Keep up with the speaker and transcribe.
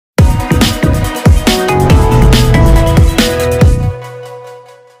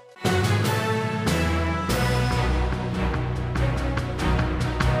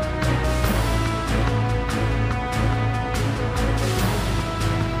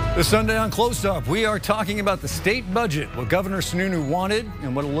This Sunday on Close-Up, we are talking about the state budget, what Governor Sununu wanted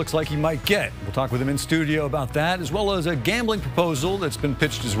and what it looks like he might get. We'll talk with him in studio about that, as well as a gambling proposal that's been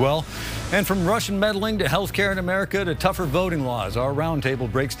pitched as well. And from Russian meddling to health care in America to tougher voting laws, our roundtable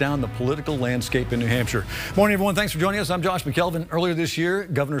breaks down the political landscape in New Hampshire. Morning, everyone. Thanks for joining us. I'm Josh McElveen. Earlier this year,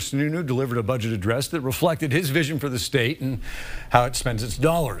 Governor Sununu delivered a budget address that reflected his vision for the state and how it spends its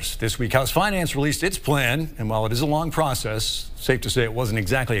dollars. This week, House Finance released its plan, and while it is a long process, safe to say it wasn't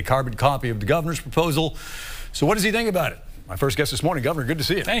exactly a carbon copy of the governor's proposal. So what does he think about it? My first guest this morning, Governor, good to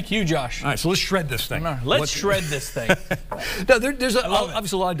see you. Thank you, Josh. All right, so let's shred this thing. Let's shred this thing. No, there's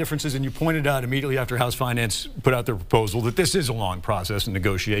obviously a lot of differences, and you pointed out immediately after House Finance put out their proposal that this is a long process in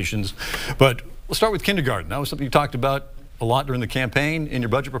negotiations. But we'll start with kindergarten. That was something you talked about a lot during the campaign in your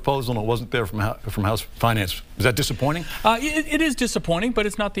budget proposal, and it wasn't there from House Finance. Is that disappointing? It is disappointing, but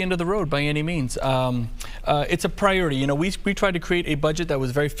it's not the end of the road by any means. It's a priority. You know, we tried to create a budget that was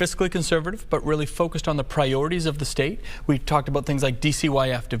very fiscally conservative, but really focused on the priorities of the state. We talked about things like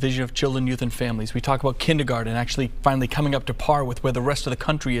DCYF, Division of Children, Youth and Families. We talked about kindergarten, actually finally coming up to par with where the rest of the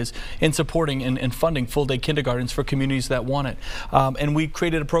country is in supporting and funding full-day kindergartens for communities that want it. And we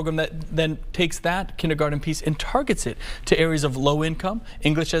created a program that then takes that kindergarten piece and targets it to areas of low income,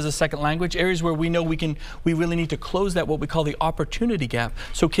 English as a second language, areas where we know we really need to close that what we call the opportunity gap.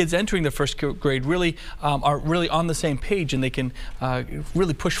 So kids entering the first grade really are really on the same page, and they can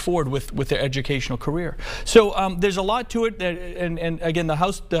really push forward with their educational career. So there's a lot to it, and again, the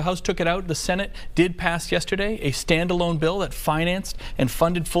House took it out. The Senate did pass yesterday a standalone bill that financed and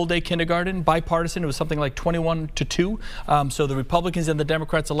funded full-day kindergarten, bipartisan. It was something like 21-2. So the Republicans and the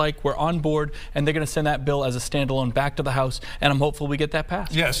Democrats alike were on board, and they're going to send that bill as a standalone back to the House, and I'm hopeful we get that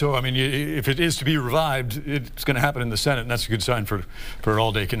passed. Yeah, so I mean, if it is to be revived, it's going to happen in the Senate, and that's a good sign for an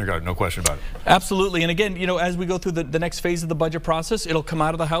all-day kindergarten, no question about it. Absolutely, and again, you know, as we go through the next phase of the budget process, it'll come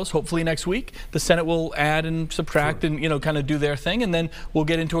out of the House hopefully next week. The Senate will add and subtract and, you know, kind of do their thing, and then we'll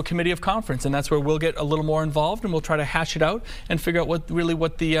get into a committee of conference, and that's where we'll get a little more involved, and we'll try to hash it out and figure out what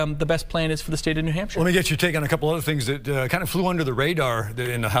the best plan is for the state of New Hampshire. Let me get your take on a couple other things that kind of flew under the radar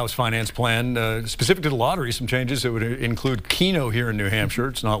in the House Finance plan, specific to the lottery. Some changes that would include Keno here in New Hampshire.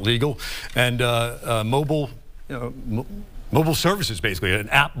 It's not legal, and mobile mobile services, basically an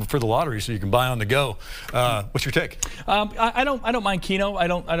app for the lottery so you can buy on the go. What's your take? I don't mind Keno.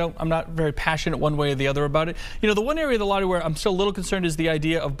 I'm not very passionate one way or the other about it. You know, the one area of the lottery where I'm still a little concerned is the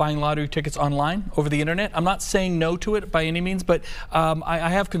idea of buying lottery tickets online over the internet. I'm not saying no to it by any means, but I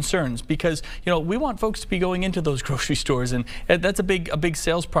have concerns because, you know, we want folks to be going into those grocery stores, and that's a big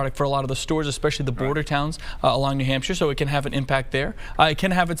sales product for a lot of the stores, especially the border towns along New Hampshire, so it can have an impact there. It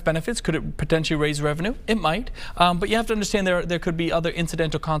can have its benefits. Could it potentially raise revenue? It might, but you have to understand there could be other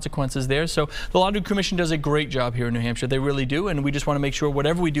incidental consequences there. So the Lottery Commission does a great job here in New Hampshire. They really do, and we just want to make sure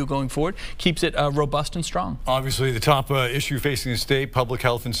whatever we do going forward keeps it robust and strong. Obviously, the top issue facing the state, public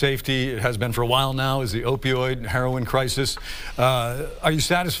health and safety, it has been for a while now, is the opioid and heroin crisis. Are you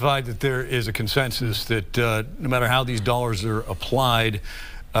satisfied that there is a consensus that no matter how these dollars are applied,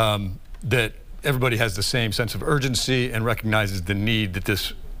 that everybody has the same sense of urgency and recognizes the need that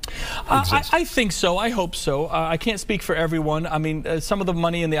this I think so. I hope so. I can't speak for everyone. I mean, some of the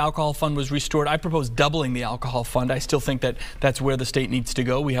money in the alcohol fund was restored. I propose doubling the alcohol fund. I still think that that's where the state needs to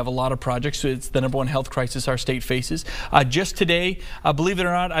go. We have a lot of projects. It's the #1 health crisis our state faces. Just today, believe it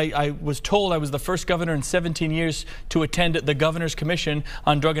or not, I was told I was the first governor in 17 years to attend the Governor's Commission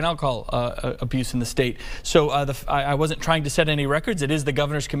on Drug and Alcohol Abuse in the state. So I wasn't trying to set any records. It is the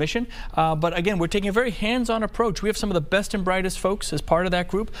Governor's Commission. But again, we're taking a very hands-on approach. We have some of the best and brightest folks as part of that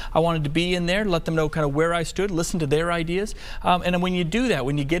group. I wanted to be in there, let them know kind of where I stood, listen to their ideas. And when you do that,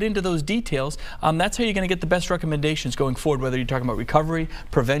 when you get into those details, that's how you're going to get the best recommendations going forward, whether you're talking about recovery,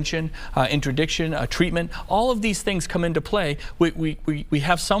 prevention, interdiction, treatment. All of these things come into play. We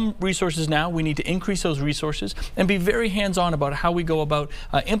have some resources now. We need to increase those resources and be very hands-on about how we go about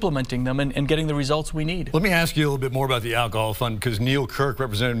implementing them and getting the results we need. Let me ask you a little bit more about the alcohol fund, because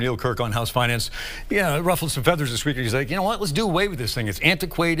Representative Neil Kirk on House Finance, ruffled some feathers this week. He's like, you know what, let's do away with this thing. It's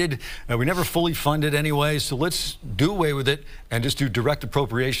antiquated. We never fully fund it anyway, so let's do away with it and just do direct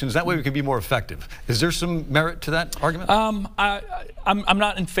appropriations. That way we can be more effective. Is there some merit to that argument? I'm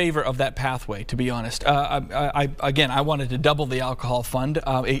not in favor of that pathway, to be honest. Again, I wanted to double the alcohol fund.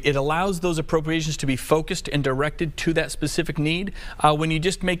 It allows those appropriations to be focused and directed to that specific need. When you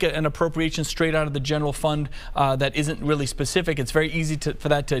just make an appropriation straight out of the general fund that isn't really specific, it's very easy for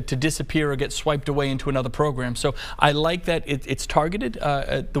that to disappear or get swiped away into another program. So I like that it's targeted.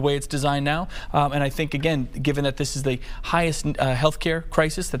 the way it's designed now. And I think, again, given that this is the highest healthcare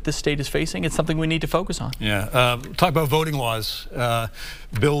crisis that this state is facing, it's something we need to focus on. Yeah. Talk about voting laws.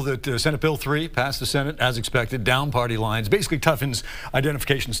 Senate Bill 3 passed the Senate as expected, down party lines, basically toughens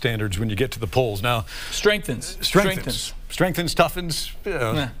identification standards when you get to the polls. Now, strengthens, toughens,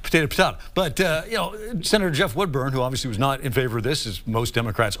 potato. But, you know, Senator Jeff Woodburn, who obviously was not in favor of this, as most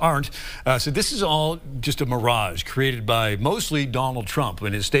Democrats aren't, said this is all just a mirage created by mostly Donald Trump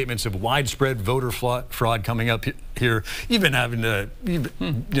in his statements of widespread voter fraud coming up here, even having to,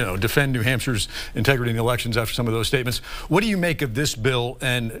 defend New Hampshire's integrity in the elections after some of those statements. What do you make of this bill,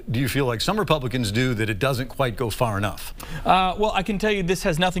 and do you feel like some Republicans do that it doesn't quite go far enough? Well, I can tell you this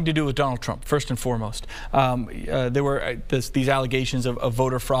has nothing to do with Donald Trump, first and foremost. There were these allegations of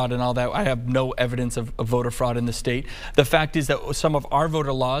voter fraud and all that. I have no evidence of voter fraud in the state. The fact is that some of our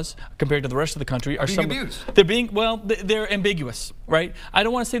voter laws, compared to the rest of the country, are being abused. They're ambiguous, right? I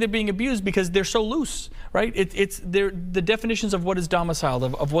don't want to say they're being abused because they're so loose, right? The definitions of what is domiciled,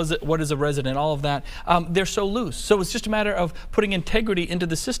 of what is a resident, all of that, they're so loose. So it's just a matter of putting integrity into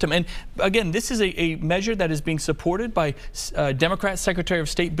the system. And again, this is a measure that is being supported by Democrat Secretary of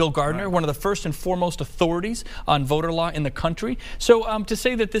State Bill Gardner, one of the first and foremost authorities on voter law in the country. So to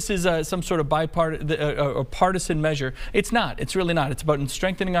say that this is some sort of partisan measure, it's not. It's really not. It's about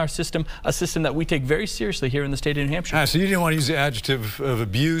strengthening our system, a system that we take very seriously here in the state of New Hampshire. So you didn't want to use the adjective of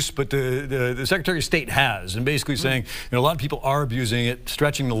abuse, but the Secretary of State has, and basically saying, a lot of people are abusing it,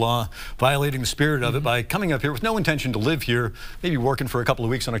 stretching the law, violating the spirit of it by coming up here with no intention to live here, maybe working for a couple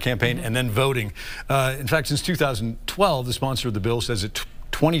of weeks on a campaign and then voting. In fact, since 2012, the sponsor of the bill says that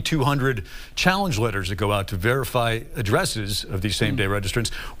 2,200 challenge letters that go out to verify addresses of these same-day registrants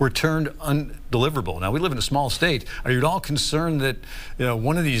were turned undeliverable. Now, we live in a small state. Are you at all concerned that,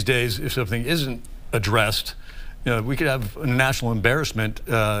 one of these days, if something isn't addressed, we could have a national embarrassment?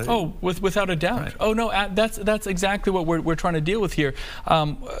 Without a doubt. Right. Oh, no, that's exactly what we're trying to deal with here.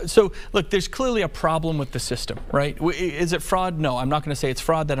 So, look, there's clearly a problem with the system, right? Is it fraud? No, I'm not going to say it's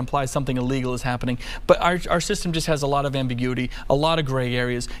fraud. That implies something illegal is happening. But our system just has a lot of ambiguity, a lot of gray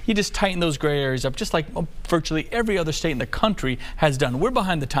areas. You just tighten those gray areas up, just like virtually every other state in the country has done. We're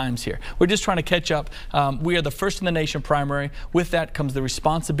behind the times here. We're just trying to catch up. We are the first in the nation primary. With that comes the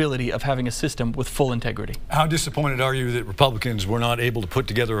responsibility of having a system with full integrity. How disappointed are you that Republicans were not able to put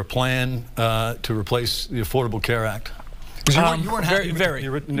together a plan to replace the Affordable Care Act? Because you weren't happy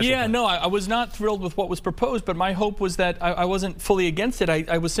with the initial plan. No, I was not thrilled with what was proposed, but my hope was that I wasn't fully against it.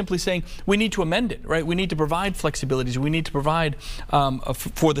 I was simply saying we need to amend it, right? We need to provide flexibilities. We need to provide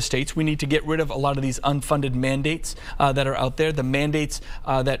for the states. We need to get rid of a lot of these unfunded mandates that are out there, the mandates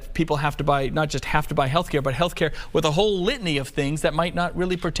that people have to buy, not just have to buy health care, but health care with a whole litany of things that might not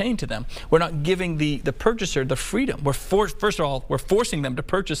really pertain to them. We're not giving the purchaser the freedom. First of all, we're forcing them to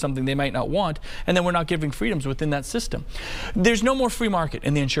purchase something they might not want, and then we're not giving freedoms within that system. There's no more free market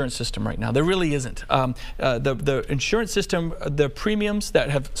in the insurance system right now. There really isn't. The insurance system, the premiums that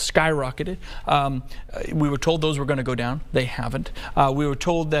have skyrocketed, we were told those were going to go down. They haven't. We were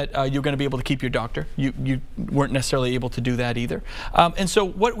told that you're going to be able to keep your doctor. You weren't necessarily able to do that either. And so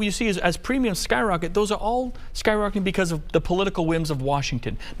what we see is as premiums skyrocket, those are all skyrocketing because of the political whims of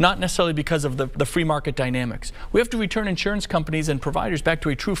Washington, not necessarily because of the free market dynamics. We have to return insurance companies and providers back to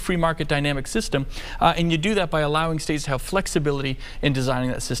a true free market dynamic system, and you do that by allowing states to have flexibility in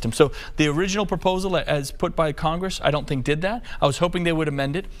designing that system. So the original proposal as put by Congress, I don't think did that. I was hoping they would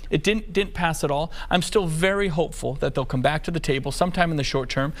amend it. It didn't pass at all. I'm still very hopeful that they'll come back to the table sometime in the short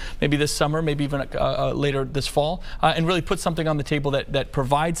term, maybe this summer, maybe even later this fall, and really put something on the table that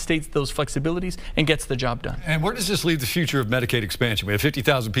provides states those flexibilities and gets the job done. And where does this leave the future of Medicaid expansion? We have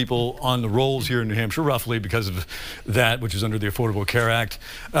 50,000 people on the rolls here in New Hampshire, roughly, because of that, which is under the Affordable Care Act.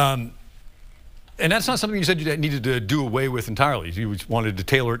 And that's not something you said you needed to do away with entirely. You wanted to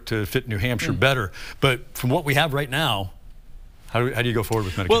tailor it to fit New Hampshire better. But from what we have right now, how do you go forward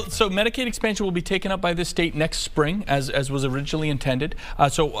with Medicaid? Well, so Medicaid expansion will be taken up by this state next spring, as was originally intended.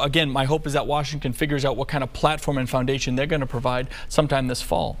 So again, my hope is that Washington figures out what kind of platform and foundation they're going to provide sometime this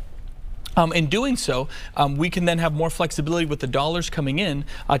fall. In doing so, we can then have more flexibility with the dollars coming in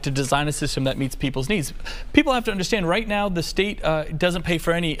to design a system that meets people's needs. People have to understand right now the state doesn't pay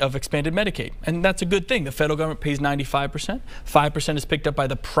for any of expanded Medicaid, and that's a good thing. The federal government pays 95%. 5% is picked up by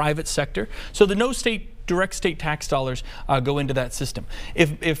the private sector. So no state direct state tax dollars go into that system.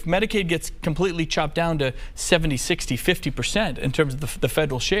 If Medicaid gets completely chopped down to 70, 60, 50% in terms of the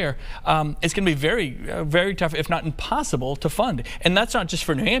federal share, it's going to be very tough, if not impossible, to fund. And that's not just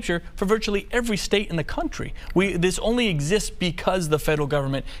for New Hampshire, for virtually every state in the country. This only exists because the federal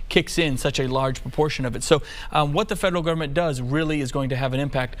government kicks in such a large proportion of it. So what the federal government does really is going to have an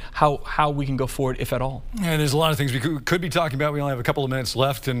impact how we can go forward, if at all. And there's a lot of things we could be talking about. We only have a couple of minutes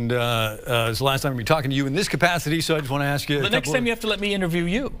left, and it's the last time we'll be talking to you in this capacity, so I just want to ask you. The next time you have to let me interview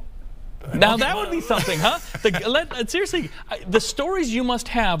you. Now that would be something, huh? Seriously, the stories you must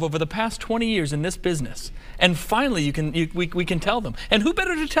have over the past 20 years in this business, and finally we can tell them. And who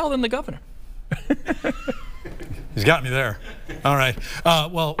better to tell than the governor? He's got me there. All right.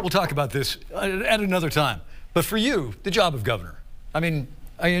 Well, we'll talk about this at another time. But for you, the job of governor, I mean,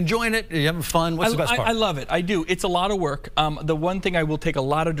 are you enjoying it? Are you having fun? What's the best part? I love it. I do. It's a lot of work. The one thing I will take a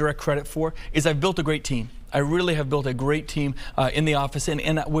lot of direct credit for is I've built a great team. I really have built a great team in the office,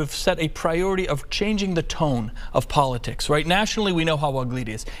 and we've set a priority of changing the tone of politics, right? Nationally, we know how ugly it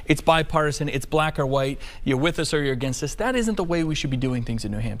is. It's bipartisan, it's black or white, you're with us or you're against us. That isn't the way we should be doing things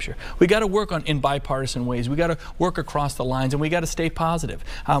in New Hampshire. We got to work in bipartisan ways. We got to work across the lines, and we got to stay positive.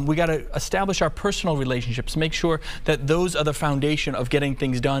 We got to establish our personal relationships, make sure that those are the foundation of getting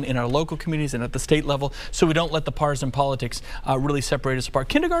things done in our local communities and at the state level, so we don't let the partisan politics really separate us apart.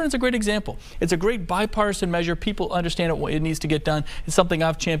 Kindergarten's a great example. It's a great bipartisan measure. People understand it needs to get done. It's something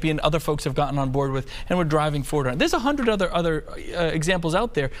I've championed, other folks have gotten on board with, and we're driving forward on. There's 100 other examples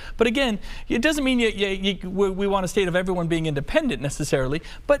out there, but again, it doesn't mean we want a state of everyone being independent necessarily,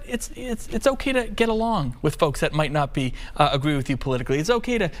 but it's okay to get along with folks that might not agree with you politically. It's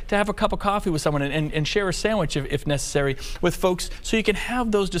okay to have a cup of coffee with someone and share a sandwich if necessary with folks, so you can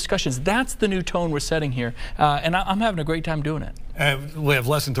have those discussions. That's the new tone we're setting here, and I'm having a great time doing it. We have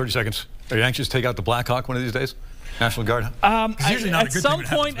less than 30 seconds. Are you anxious to take out the Black Hawk one of these days? National Guard? Usually not at some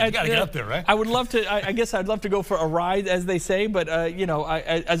point, you got to get up there, right? I would love to. I guess I'd love to go for a ride, as they say. But you know,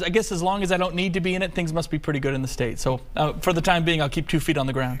 I guess as long as I don't need to be in it, things must be pretty good in the state. So for the time being, I'll keep 2 feet on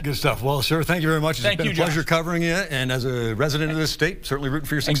the ground. Good stuff. Well, sir, thank you very much. It's been a pleasure covering you, and as a resident of this state, certainly rooting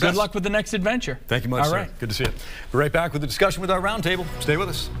for your success. And good luck with the next adventure. Thank you much, All sir. right. Good to see you. We're right back with the discussion with our roundtable. Stay with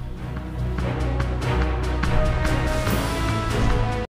us.